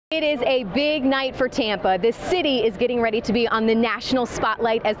It is a big night for Tampa. The city is getting ready to be on the national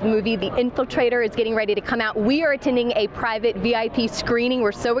spotlight as the movie The Infiltrator is getting ready to come out. We are attending a private VIP screening.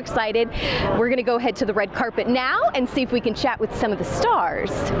 We're so excited. We're going to go head to the red carpet now and see if we can chat with some of the stars.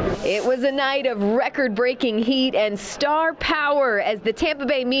 It was a night of record-breaking heat and star power as the Tampa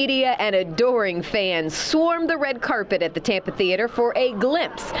Bay media and adoring fans swarmed the red carpet at the Tampa Theater for a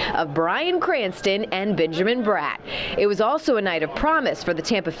glimpse of Bryan Cranston and Benjamin Bratt. It was also a night of promise for the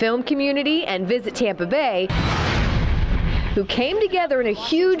Tampa film community and Visit Tampa Bay, who came together in a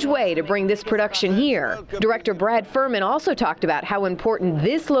huge way to bring this production here. Director Brad Furman also talked about how important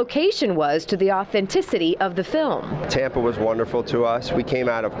this location was to the authenticity of the film. Tampa was wonderful to us. We came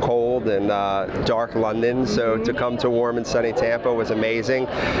out of cold and dark London, so to come to warm and sunny Tampa was amazing.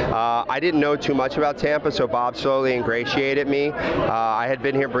 I didn't know too much about Tampa, so Bob slowly ingratiated me. I had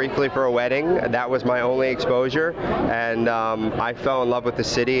been here briefly for a wedding. That was my only exposure, and I fell in love with the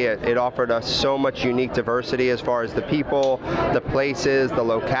city. It offered us so much unique diversity as far as the people, the places, the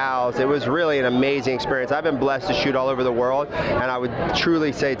locales. It was really an amazing experience. I've been blessed to shoot all over the world, and I would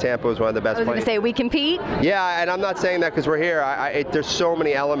truly say Tampa was one of the best places. I was going to say, we compete? Yeah, and I'm not saying that because we're here. There's so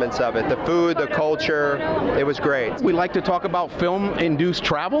many elements of it. The food, the culture, it was great. We like to talk about film-induced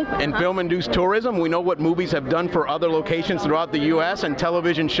travel and film-induced tourism. We know what movies have done for other locations throughout the U.S. and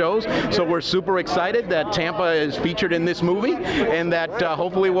television shows, so we're super excited that Tampa is featured in this movie, and that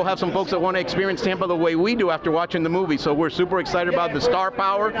hopefully we'll have some folks that want to experience Tampa the way we do after watching the movie. So we're super excited about the star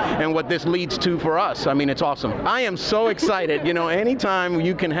power and what this leads to for us. I mean, it's awesome. I am so excited. You know, anytime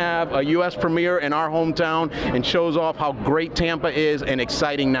you can have a U.S. premiere in our hometown and shows off how great Tampa is, an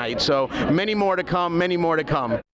exciting night. So many more to come, many more to come.